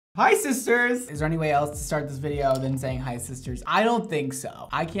Hi sisters! Is there any way else to start this video than saying hi sisters? I don't think so.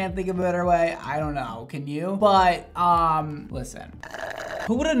 I can't think of a better way. I don't know. Can you? But, listen.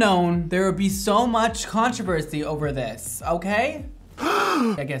 Who would have known there would be so much controversy over this, okay?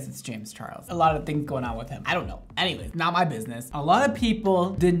 I guess it's James Charles. A lot of things going on with him. I don't know. Anyways, not my business. A lot of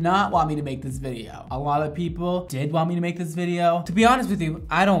people did not want me to make this video. A lot of people did want me to make this video. To be honest with you,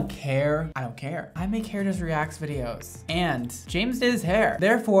 I don't care. I don't care. I make Hairdresser reacts videos. And James did his hair.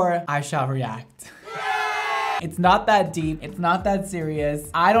 Therefore, I shall react. It's not that deep. It's not that serious.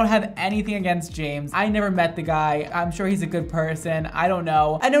 I don't have anything against James. I never met the guy. I'm sure he's a good person. I don't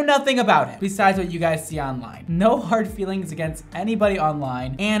know. I know nothing about him besides what you guys see online. No hard feelings against anybody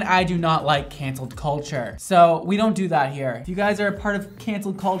online. And I do not like canceled culture. So we don't do that here. If you guys are a part of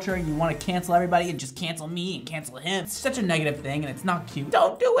canceled culture and you want to cancel everybody and just cancel me and cancel him, it's such a negative thing and it's not cute.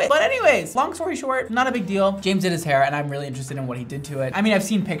 Don't do it. But anyways, long story short, not a big deal. James did his hair and I'm really interested in what he did to it. I mean, I've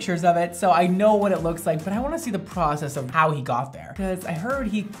seen pictures of it, so I know what it looks like, but I want to see the process of how he got there, because I heard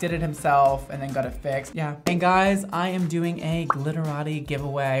he did it himself and then got it fixed. Yeah. And guys, I am doing a glitterati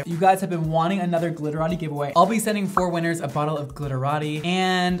giveaway. You guys have been wanting another glitterati giveaway. I'll be sending 4 winners a bottle of glitterati,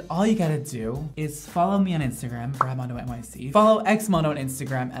 and all you gotta do is follow me on Instagram for MONDO_NYC. Follow XMONDO on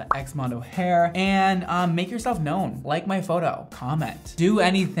Instagram at XMONDOHair, and make yourself known. Like my photo, comment, do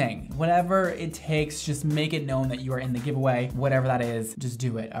anything, whatever it takes. Just make it known that you are in the giveaway, whatever that is. Just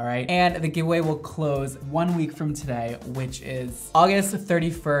do it. All right. And the giveaway will close 1 week from today, which is August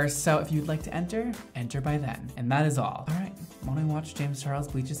 31st. So if you'd like to enter by then. And that is all. All right, want to watch James Charles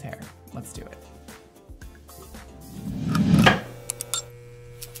bleach his hair? Let's do it.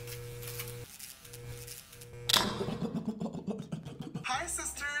 Hi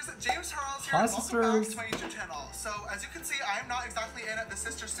sisters, James Charles here. Hi, and welcome back sisters. to my YouTube channel. So as you can see, I am not exactly in the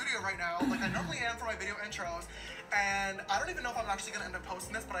sister studio right now, like I normally am for my video intros. And I don't even know if I'm actually gonna end up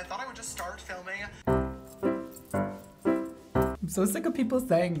posting this, but I thought I would just start filming. I'm so sick of people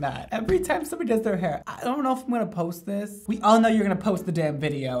saying that. Every time somebody does their hair, I don't know if I'm gonna post this. We all know you're gonna post the damn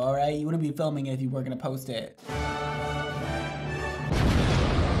video, all right? You wouldn't be filming it if you were gonna post it.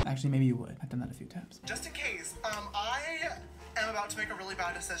 Actually, maybe you would. I've done that a few times. Just in case, I am about to make a really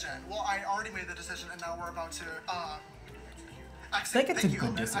bad decision. Well, I already made the decision and now we're about to, Execute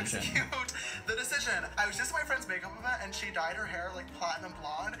the decision. I was just at my friend's makeup event and she dyed her hair like platinum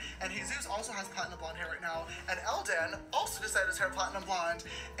blonde, and Jesus also has platinum blonde hair right now, and Eldon also just dyed his hair platinum blonde,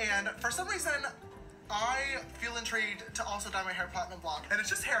 and for some reason I feel intrigued to also dye my hair platinum blonde. And it's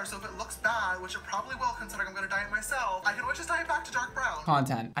just hair, so if it looks bad, which it probably will considering I'm gonna dye it myself, I can always just dye it back to dark brown.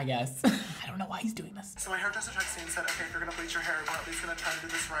 Content, I guess. I don't know why he's doing this. So my hairdresser texted me and said, okay, if you're gonna bleach your hair, we're at least gonna try to do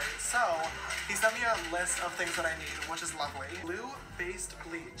this right. So he sent me a list of things that I need, which is lovely. Blue-based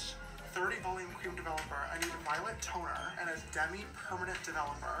bleach, 30 volume cream developer. I need violet toner and a demi-permanent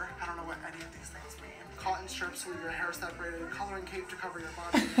developer. I don't know what any of these things mean. Cotton strips with your hair separated, coloring cape to cover your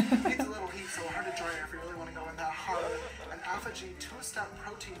body. Needs a little heat, so hard to dry if you really want to go in that hard. An Alpha-G 2-step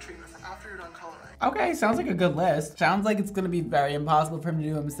protein treatment for after you're done coloring. Okay, sounds like a good list. Sounds like it's gonna be very impossible for him to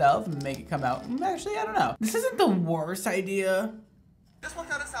do himself and make it come out. Actually, I don't know. This isn't the worst idea. Just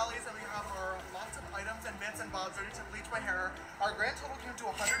walked out of Sally's and we have our lots of items and bits and bobs ready to bleach my hair. Our grand total came to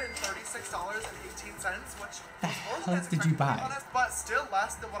 $136.18, which was more than did you buy? Honest, but still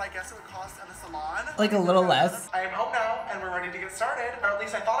less than what I guess it would cost at a salon. Like a little less. I am home now and we're ready to get started, or at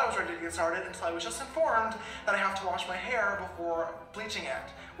least I thought I was ready to get started until I was just informed that I have to wash my hair before bleaching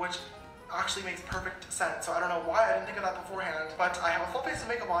it, which actually makes perfect sense. So I don't know why I didn't think of that beforehand, but I have a full face of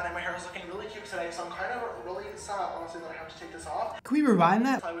makeup on and my hair is looking really cute today, so I'm kind of really sad, honestly, that I have to take this off. Can we rewind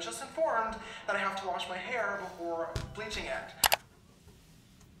that? I was just informed that I have to wash my hair before bleaching it.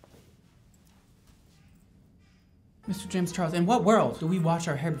 Mr. James Charles, in what world do we wash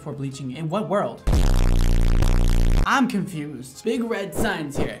our hair before bleaching? In what world? I'm confused. Big red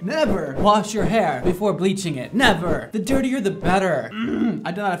signs here. Never wash your hair before bleaching it. Never. The dirtier, the better.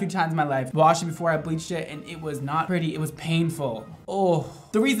 I've done that a few times in my life. Washed it before I bleached it, and it was not pretty. It was painful. Oh.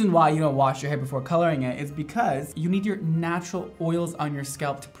 The reason why you don't wash your hair before coloring it is because you need your natural oils on your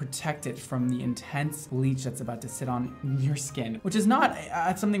scalp to protect it from the intense bleach that's about to sit on your skin, which is not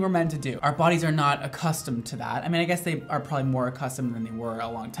something we're meant to do. Our bodies are not accustomed to that. I mean, I guess they are probably more accustomed than they were a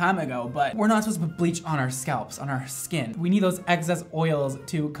long time ago, but we're not supposed to put bleach on our scalps, on our skin. We need those excess oils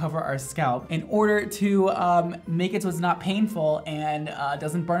to cover our scalp in order to make it so it's not painful and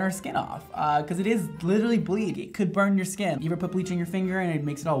doesn't burn our skin off. Because it is literally bleach. It could burn your skin. You ever put bleach on your finger and it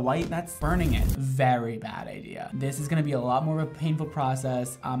makes it all white? That's burning it. Very bad idea. This is gonna be a lot more of a painful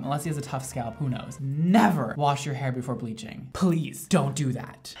process, unless he has a tough scalp, who knows. Never wash your hair before bleaching. Please don't do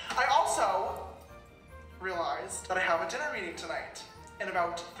that. I also realized that I have a dinner meeting tonight. in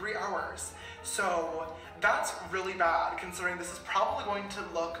about 3 hours. So that's really bad considering this is probably going to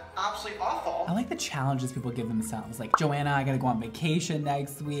look absolutely awful. I like the challenges people give themselves. Like Joanna, I gotta go on vacation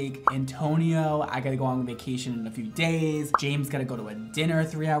next week. Antonio, I gotta go on vacation in a few days. James gotta go to a dinner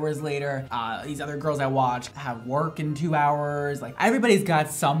 3 hours later. These other girls I watch have work in 2 hours. Like everybody's got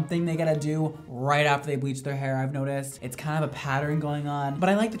something they gotta do right after they bleach their hair, I've noticed. It's kind of a pattern going on, but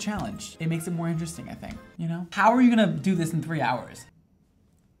I like the challenge. It makes it more interesting, I think, you know? How are you gonna do this in 3 hours?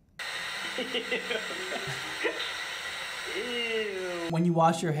 When you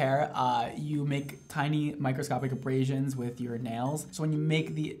wash your hair, you make tiny microscopic abrasions with your nails. So when you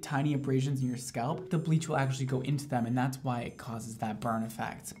make the tiny abrasions in your scalp, the bleach will actually go into them, and that's why it causes that burn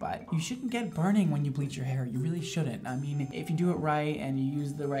effect. But you shouldn't get burning when you bleach your hair. You really shouldn't. I mean, if you do it right and you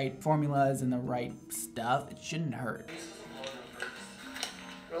use the right formulas and the right stuff, it shouldn't hurt.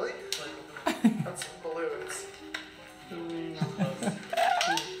 Really? That's balloons.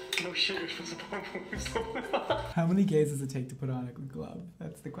 No shit, you're supposed to blow balloons. How many gays does it take to put on a glove?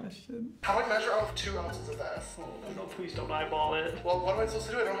 That's the question. How do I measure out 2 ounces of this? Oh, no, please don't eyeball it. Well, what am I supposed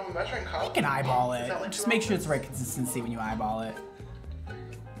to do? I don't have a measuring cup. You can eyeball it. Like Just make sure it's the right consistency when you eyeball it.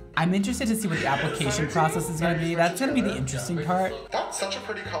 I'm interested to see what the application process is gonna be. That's gonna be the interesting part. That's such a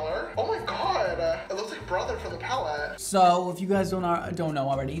pretty color. Oh my god. It looks like Brother from the palette. So if you guys don't know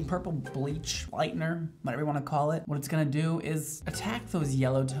already, purple bleach lightener, whatever you wanna call it, what it's gonna do is attack those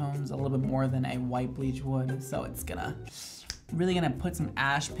yellow tones a little bit more than a white bleach would. So it's really gonna put some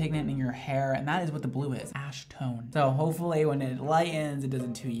ash pigment in your hair, and that is what the blue is, ash tone. So hopefully when it lightens, it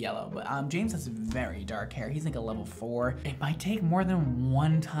doesn't too yellow. But James has very dark hair. He's like a level 4. It might take more than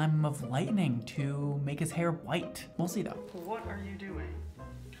one time of lightening to make his hair white. We'll see though. What are you doing?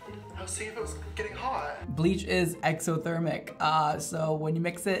 I'll see if it was getting hot. Bleach is exothermic, so when you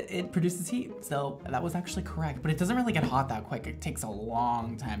mix it, it produces heat. So that was actually correct, but it doesn't really get hot that quick. It takes a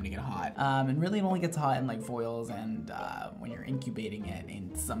long time to get hot. And really it only gets hot in like foils and when you're incubating it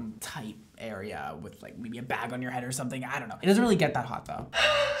in some tight area with like maybe a bag on your head or something. I don't know. It doesn't really get that hot though.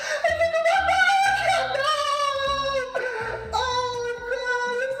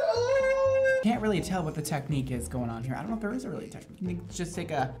 Can't really tell what the technique is going on here. I don't know if there is a really technique. You can just take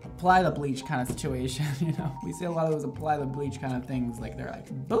a apply the bleach kind of situation, you know? We see a lot of those apply the bleach kind of things, like they're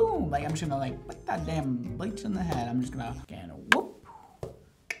like, boom, like I'm just gonna like put that damn bleach in the head. I'm just gonna whoop.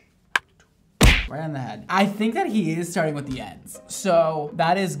 Right on the head. I think that he is starting with the ends. So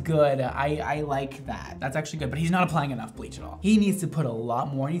that is good. I like that. That's actually good, but he's not applying enough bleach at all. He needs to put a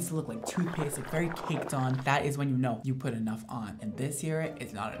lot more. He needs to look like toothpaste, like very caked on. That is when you know you put enough on. And this here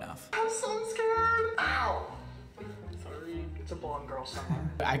is not enough. I'm so scared. Ow. Sorry, it's a blonde girl somewhere.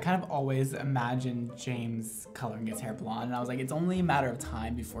 I kind of always imagined James coloring his hair blonde, and I was like, it's only a matter of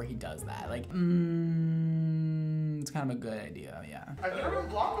time before he does that. Like, it's kind of a good idea, yeah. I've never been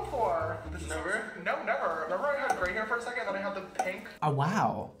blonde before. Never? No, never. Remember I had gray hair for a second, then I had the pink? Oh,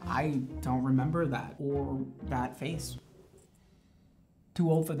 wow. I don't remember that or that face. Too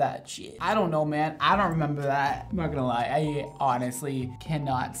old for that shit. I don't know, man. I don't remember that. I'm not gonna lie. I honestly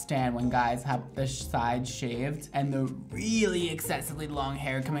cannot stand when guys have the sides shaved and the really excessively long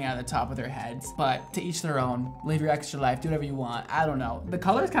hair coming out of the top of their heads. But to each their own. Live your extra life. Do whatever you want. I don't know. The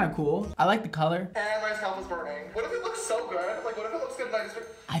color is kind of cool. I like the color. And my scalp is burning. What if it looks so good? Like, what if it looks good and I just...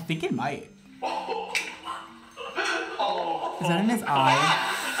 I think it might. Oh. Is that in his eye?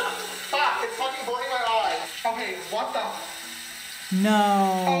 Fuck, it's fucking blowing my eyes. Okay, what the...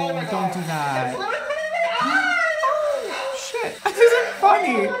 No, oh my don't God. do that. It's literally putting my eyes! Oh, shit. This isn't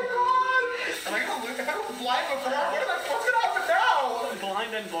funny. Oh my God. Am I gonna lose? If I was blind before, what's gonna happen now?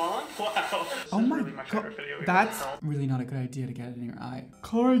 Blind and blonde? Wow. Oh my really my God, favorite video we've that's ever really not a good idea to get it in your eye.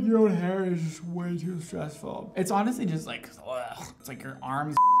 Coloring your own hair is just way too stressful. It's honestly just like, ugh. It's like your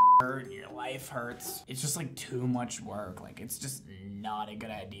arms hurt, your life hurts. It's just like too much work. Like it's just not a good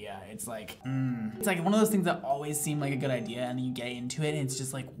idea. It's like one of those things that always seem like a good idea and you get into it and it's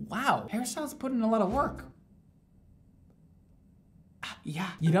just like, wow, hairstyles put in a lot of work. Yeah,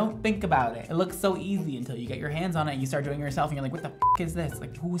 you don't think about it. It looks so easy until you get your hands on it and you start doing it yourself and you're like, what the f is this?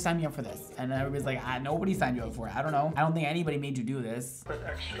 Like, who signed me up for this? And everybody's like, nobody signed you up for it. I don't know. I don't think anybody made you do this. Put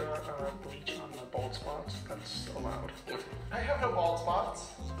extra bleach on the bald spots. That's allowed. I have no bald spots.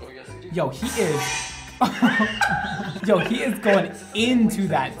 Oh, yes, you do. Yo, he is. Yo, he is going into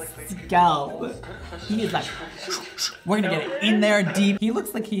that scalp. He is like, we're gonna get it in there deep. He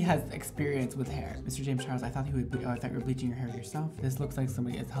looks like he has experience with hair. Mr. James Charles, I thought you were bleaching your hair yourself. This looks like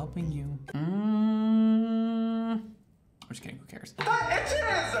somebody is helping you. I'm just kidding, who cares? That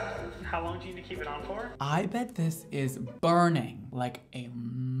itches! How long do you need to keep it on for? I bet this is burning like a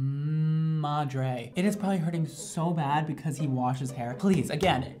madre. It is probably hurting so bad because he washes hair. Please,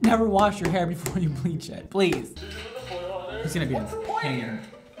 again, never wash your hair before you bleach it. Please. He's gonna be in pain.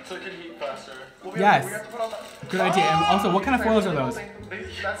 So it can heat faster. Well, Yes. we have to put on the... Good idea. And also, what kind of foils are those?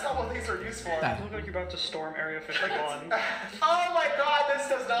 That's not what these are used for. That. You look like you're about to storm Area 51. Oh my god, this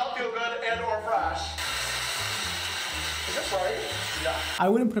does not feel good and or fresh. Is this right? Yeah. I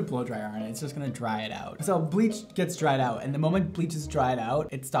wouldn't put a blow dryer on it. It's just gonna dry it out. So bleach gets dried out, and the moment bleach is dried out,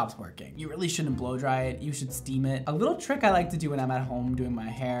 it stops working. You really shouldn't blow dry it. You should steam it. A little trick I like to do when I'm at home doing my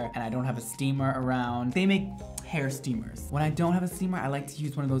hair and I don't have a steamer around, they make hair steamers. When I don't have a steamer, I like to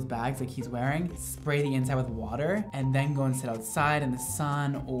use one of those bags like he's wearing, spray the inside with water, and then go and sit outside in the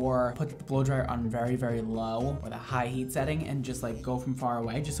sun or put the blow dryer on very, very low with a high heat setting and just like go from far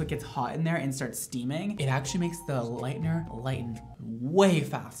away just so it gets hot in there and starts steaming. It actually makes the lightener lighten way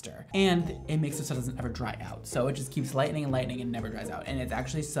faster, and it makes it so it doesn't ever dry out. So it just keeps lightening and lightening and never dries out. And it's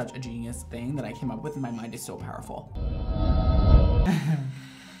actually such a genius thing that I came up with, and my mind is so powerful.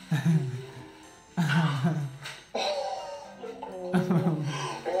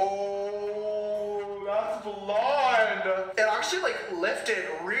 Oh, that's blonde. It actually like lifted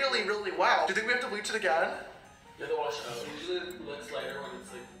really, really well. Do you think we have to bleach it again? You have to wash it out. Usually it looks lighter when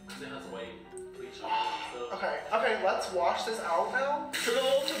it's like, because it has white bleach on it. So. Okay, let's wash this out now. Turn a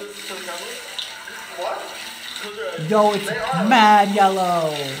little to this to the camera. What? Close your eyes. Yo, it's mad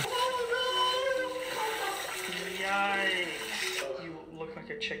yellow. Yikes. You look like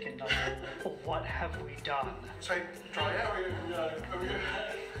a chicken nugget. What have we done? Should I dry it? No.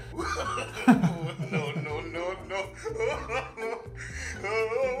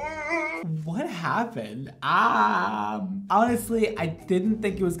 What happened? Honestly, I didn't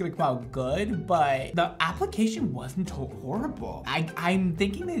think it was gonna come out good, but the application wasn't horrible. I'm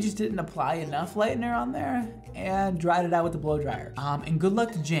thinking they just didn't apply enough lightener on there and dried it out with the blow dryer. And good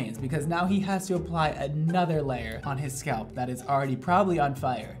luck to James, because now he has to apply another layer on his scalp that is already probably on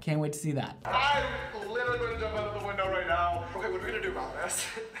fire. Can't wait to see that. I'm literally gonna jump out of the window right now. Okay, what are we gonna do about this?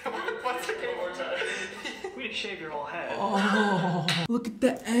 What's the game more time? We need to shave your whole head. Oh, look at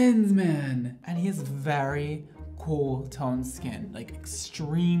the ends, man. And he has very cool toned skin, like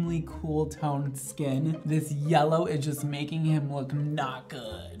extremely cool toned skin. This yellow is just making him look not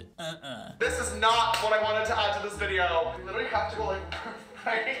good. This is not what I wanted to add to this video. We literally have to go like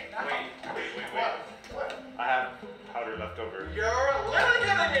right now. Wait. What? I have powder left over. You're literally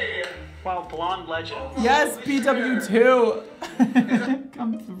kidding me! Wow, blonde legend. Yes, BW2.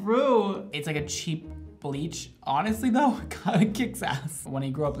 Come through. It's like a cheap bleach. Honestly though, it kinda kicks ass. When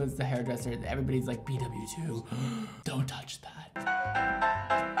he grew up as a hairdresser, everybody's like, BW2, don't touch that.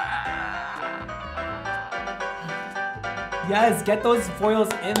 Yes, get those foils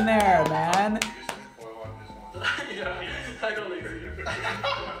in there, man. Yeah, I got lazy.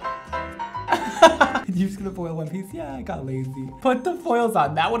 You're just gonna foil one piece? Yeah, I got lazy. Put the foils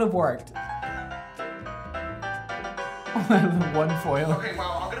on, that would have worked. One foil. Okay,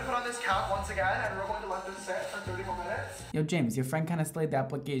 wow, I'm gonna put on this cap once again and we're going to let this sit for 30 more minutes. Yo, James, your friend kind of slayed the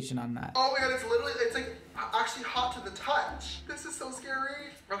application on that. Oh my god, it's like actually hot to the touch. This is so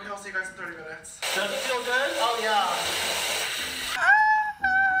scary. Okay, I'll see you guys in 30 minutes. Does it feel good? Oh yeah.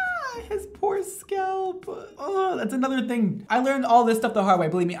 His poor scalp. Oh, that's another thing. I learned all this stuff the hard way.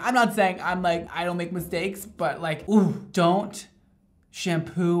 Believe me, I'm not saying I don't make mistakes, but like, ooh, don't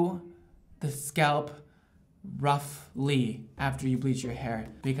shampoo the scalp roughly after you bleach your hair,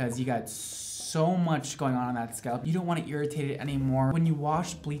 because you got so much going on that scalp. You don't want to irritate it anymore. When you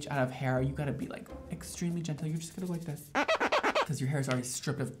wash bleach out of hair, you gotta be like extremely gentle. You're just gonna go like this, because your hair is already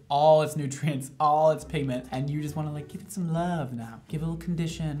stripped of all its nutrients, all its pigment, and you just want to like give it some love now. Give it a little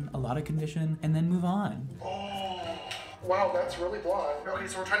condition, a lot of condition, and then move on. Oh, wow, that's really blonde. Okay,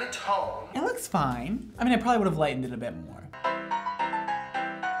 so we're trying to tone. It looks fine. I mean, I probably would have lightened it a bit more.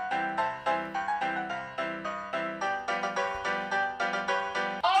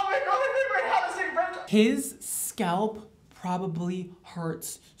 His scalp probably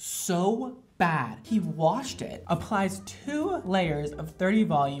hurts so bad. He washed it, applies 2 layers of 30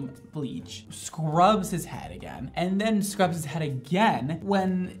 volume bleach, scrubs his head again, and then scrubs his head again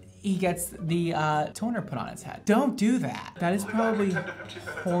when he gets the toner put on his head. Don't do that. That is probably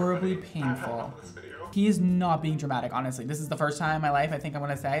horribly painful. He is not being dramatic, honestly. This is the first time in my life I think I'm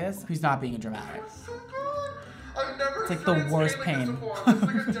gonna say this. He's not being dramatic. I've never It's like the worst pain. It's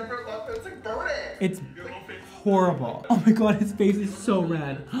like a different level. It's like burning. It's horrible. Oh my god, his face is so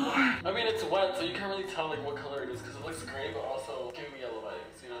red. I mean, it's wet, so you can't really tell like what color it is because it looks gray, but also giving me yellow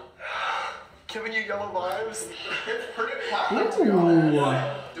vibes, you know? giving you yellow vibes. It's pretty platinum, to be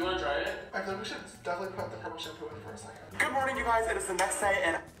honest. Do you want to try it? I feel like we should definitely put the purple shampoo in for a second. Good morning, you guys. It is the next day,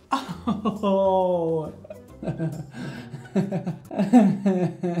 and Oh.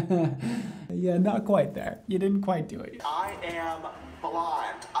 Yeah, not quite there. You didn't quite do it. I am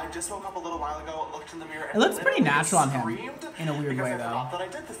blonde. I just woke up a little while ago, looked in the mirror, and It looks pretty natural on him, screamed in a weird because way, I though. forgot that I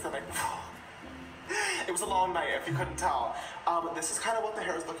did this the night before. It was a long night, if you couldn't tell. This is kind of what the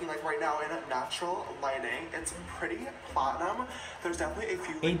hair is looking like right now in natural lighting. It's pretty platinum. There's definitely a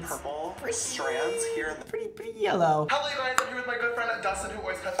few like, purple strands here in the Pretty yellow. Hello you guys, I'm here with my good friend Dustin, who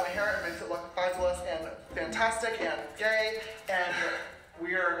always cuts my hair and makes it look fabulous and fantastic and gay, and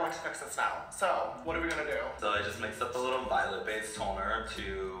we are going to fix this now. So, what are we gonna do? So I just mixed up a little violet-based toner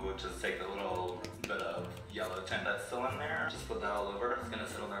to just take the little bit of yellow tint that's still in there. Just put that all over. It's gonna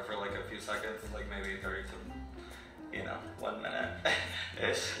sit on there for like a few seconds, like maybe 30 to, 1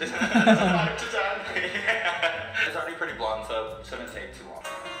 minute-ish. 5 to 10. Yeah. It's already pretty blonde, so it shouldn't take too long.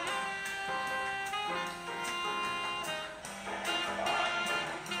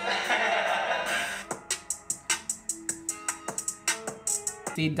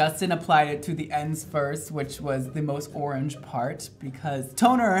 See, Dustin applied it to the ends first, which was the most orange part, because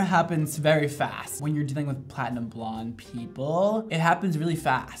toner happens very fast. When you're dealing with platinum blonde people, it happens really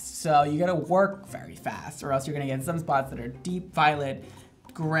fast. So you gotta work very fast, or else you're gonna get some spots that are deep violet,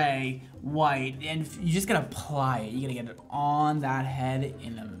 gray, white, and you just gotta apply it. You gotta get it on that head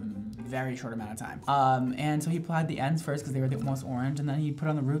in a very short amount of time. And so he applied the ends first because they were the most orange, and then he put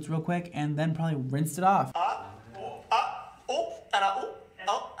on the roots real quick, and then probably rinsed it off.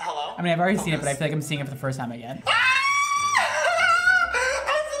 Hello? I mean, I've already seen it, but I feel like I'm seeing it for the first time again. I'm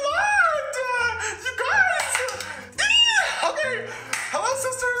blind! You guys! Okay, hello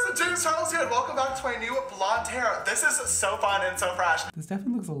sisters, James Charles here, and welcome back to my new blonde hair. This is so fun and so fresh. This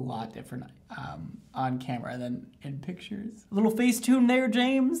definitely looks a lot different on camera than in pictures. A little Facetune there,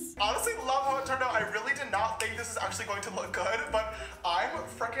 James. Honestly, love how it turned out. I really did not think this is actually going to look good, but I'm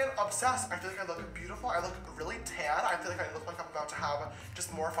freaking obsessed. I feel like I look beautiful. I look really tan. I feel like I look like I'm about to have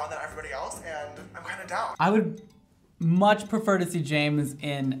just more fun than everybody else, and I'm kind of down. I would much prefer to see James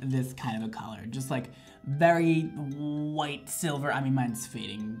in this kind of a color. Just like very white, silver. I mean, mine's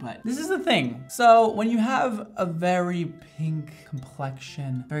fading, but this is the thing. So when you have a very pink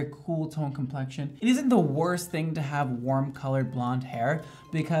complexion, very cool tone complexion, it isn't the worst thing to have warm colored blonde hair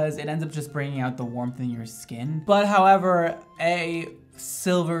because it ends up just bringing out the warmth in your skin. But however, a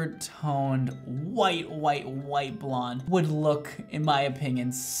silver toned white blonde would look, in my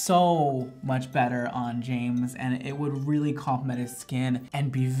opinion, so much better on James, and it would really complement his skin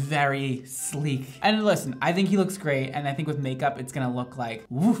and be very sleek. And listen, I think he looks great, and I think with makeup it's gonna look like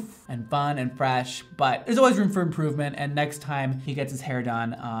woof and fun and fresh, but there's always room for improvement, and next time he gets his hair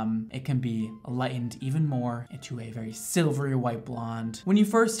done, it can be lightened even more into a very silvery white blonde. When you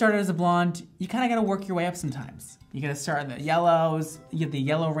first started as a blonde, you kind of gotta work your way up sometimes. You gotta start in the yellows, you get the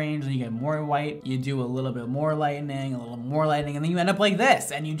yellow range, and you get more white. You do a little bit more lightening, a little more lightening, and then you end up like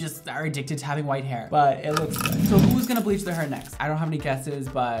this, and you just are addicted to having white hair. But it looks good. So who's gonna bleach their hair next? I don't have any guesses,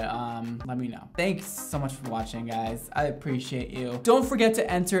 but let me know. Thanks so much for watching, guys. I appreciate you. Don't forget to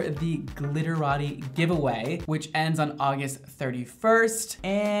enter the Glitterati giveaway, which ends on August 31st.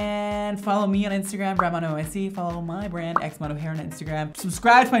 And follow me on Instagram, BradMondoNYC. Follow my brand, XMondo Hair on Instagram.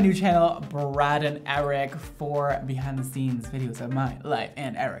 Subscribe to my new channel, Brad and Eric, for behind the scenes videos of my life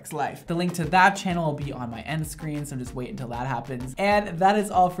and Eric's life. The link to that channel will be on my end screen, so just wait until that happens. And that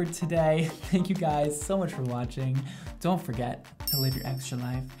is all for today. Thank you guys so much for watching. Don't forget to live your extra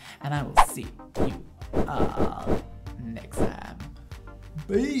life, and I will see you all next time.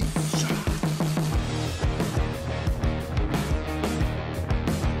 Peace.